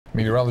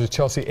Meteorologist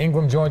Chelsea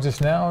Ingram joins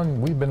us now,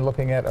 and we've been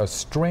looking at a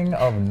string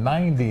of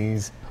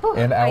 90s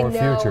in our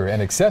future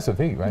and excessive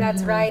heat, right?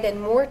 That's right,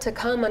 and more to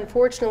come.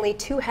 Unfortunately,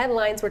 two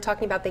headlines. We're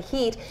talking about the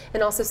heat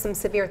and also some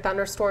severe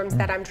thunderstorms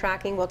that I'm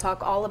tracking. We'll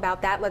talk all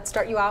about that. Let's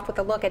start you off with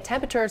a look at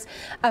temperatures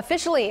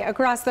officially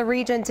across the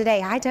region today.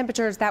 High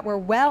temperatures that were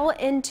well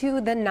into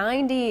the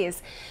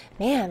 90s.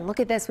 Man, look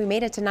at this. We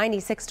made it to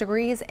 96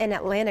 degrees in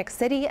Atlantic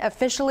City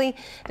officially.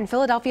 In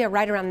Philadelphia,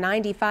 right around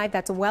 95.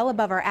 That's well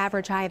above our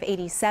average high of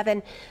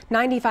 87.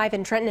 95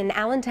 in Trenton and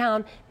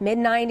Allentown,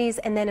 mid-90s.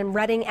 And then in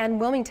Reading and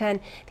Wilmington,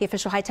 the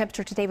official high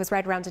temperature today was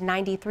right around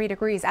 93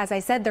 degrees. As I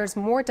said, there's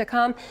more to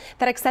come.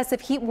 That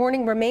excessive heat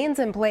warning remains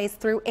in place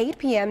through 8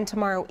 p.m.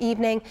 tomorrow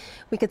evening.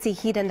 We could see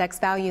heat index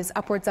values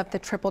upwards of the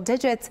triple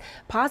digits,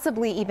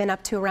 possibly even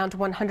up to around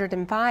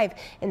 105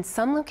 in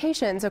some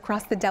locations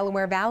across the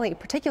Delaware Valley,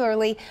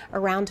 particularly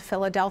around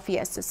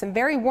Philadelphia. So some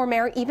very warm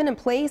air even in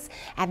place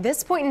at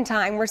this point in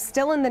time. We're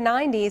still in the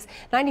 90s,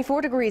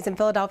 94 degrees in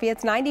Philadelphia.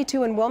 It's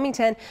 92 in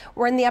Wilmington.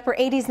 We're in the upper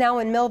 80s now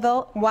in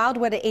Millville.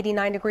 Wildwood at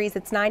 89 degrees.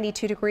 It's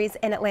 92 degrees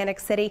in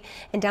Atlantic City.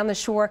 And down the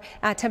shore,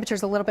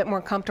 temperatures a little bit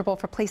more comfortable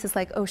for places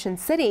like Ocean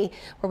City,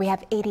 where we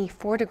have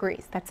 84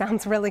 degrees. That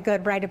sounds really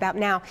good right about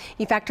now.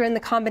 You factor in the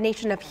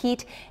combination of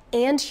heat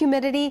and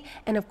humidity,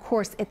 and of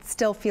course, it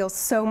still feels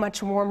so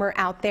much warmer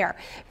out there.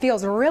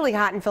 Feels really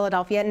hot in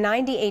Philadelphia,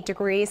 98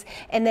 degrees,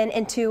 and then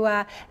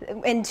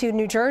into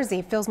New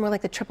Jersey, feels more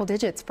like the triple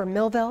digits. For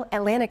Millville,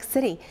 Atlantic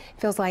City,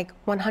 feels like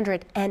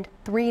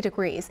 103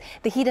 degrees.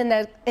 The heat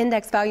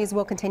index values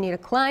will continue to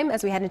climb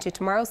as we head into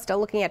tomorrow. Still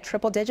looking at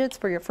triple digits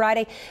for your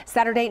Friday.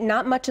 Saturday,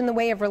 not much in the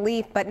way of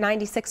relief, but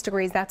 96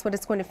 degrees. That's what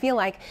it's going to feel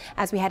like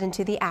as we head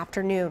into the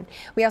afternoon.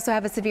 We also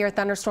have a severe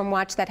thunderstorm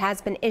watch that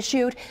has been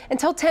issued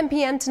until 10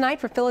 p.m. tonight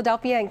for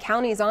Philadelphia and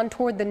counties on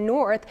toward the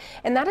north,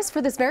 and that is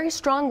for this very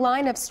strong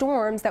line of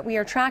storms that we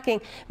are tracking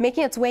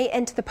making its way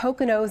into the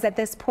Poconos at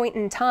this point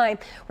in time.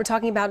 We're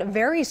talking about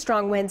very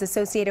strong winds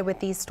associated with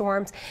these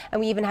storms, and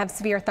we even have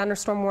severe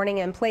thunderstorm warning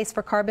in place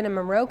for Carbon and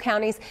Monroe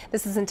counties.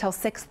 This is until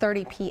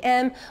 6:30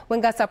 p.m.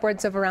 Wind gusts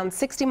upwards of around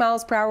 60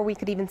 miles per hour. We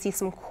could even see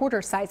some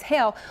quarter-size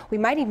hail. We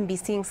might even be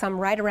seeing some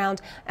right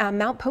around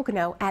Mount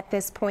Pocono at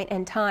this point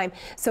in time.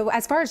 So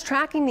as far as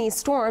tracking these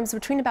storms,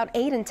 between about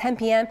 8 and 10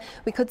 p.m.,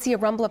 we could see a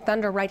rumble of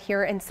thunder right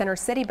here in Center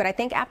City. But I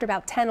think after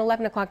about 10,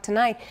 11 o'clock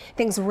tonight,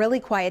 things really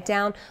quiet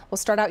down. We'll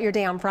start out your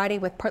day on Friday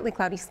with partly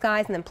cloudy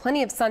skies and then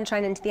plenty of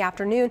sunshine into the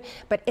afternoon.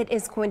 But it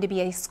is going to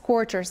be a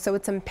scorcher. So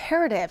it's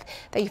imperative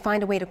that you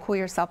find a way to cool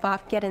yourself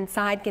off. Get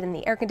inside, get in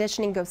the air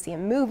conditioning, go see a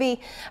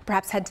movie,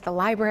 perhaps head to the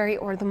library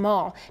or the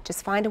mall.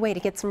 Just find a way to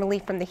get some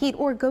relief from the heat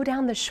or go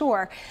down the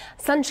shore.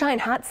 Sunshine,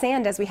 hot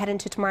sand as we head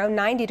into tomorrow,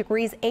 90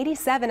 degrees,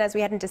 87 as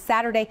we head into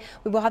Saturday.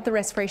 We will have the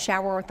risk for a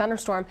shower or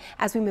thunderstorm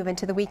as we move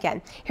into the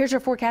weekend. Here's your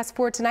forecast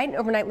for tonight. An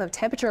overnight low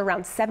temperature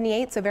around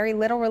 78, so very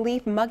little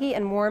relief, muggy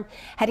and warm.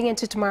 Heading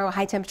into tomorrow, a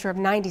high temperature of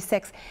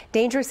 96.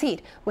 Dangerous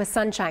heat with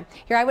sunshine.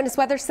 Your Eyewitness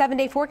Weather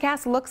 7-day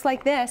forecast looks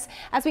like this.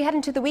 As we head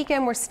into the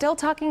weekend, we're still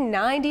talking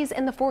 90s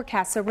in the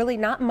forecast, so really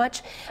not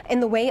much in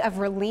the way of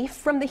relief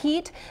from the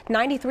heat.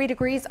 93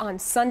 degrees on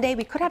Sunday.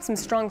 We could have some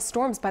strong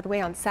storms, by the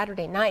way, on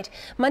Saturday night.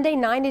 Monday,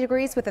 90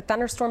 degrees with a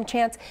thunderstorm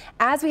chance.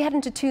 As we head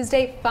into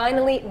Tuesday,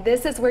 finally,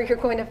 this is where you're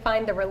going to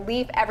find the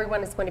relief.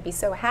 Everyone is going to be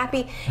so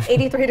happy.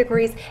 83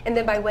 degrees. And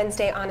then by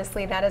Wednesday,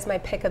 honestly, that is my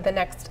pick of the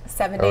next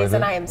 7 days,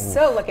 and I am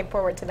so looking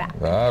forward to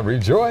that.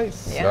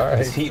 Rejoice. Yeah. All right.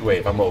 This heat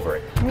wave, I'm over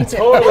it. Me too.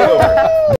 Totally over it.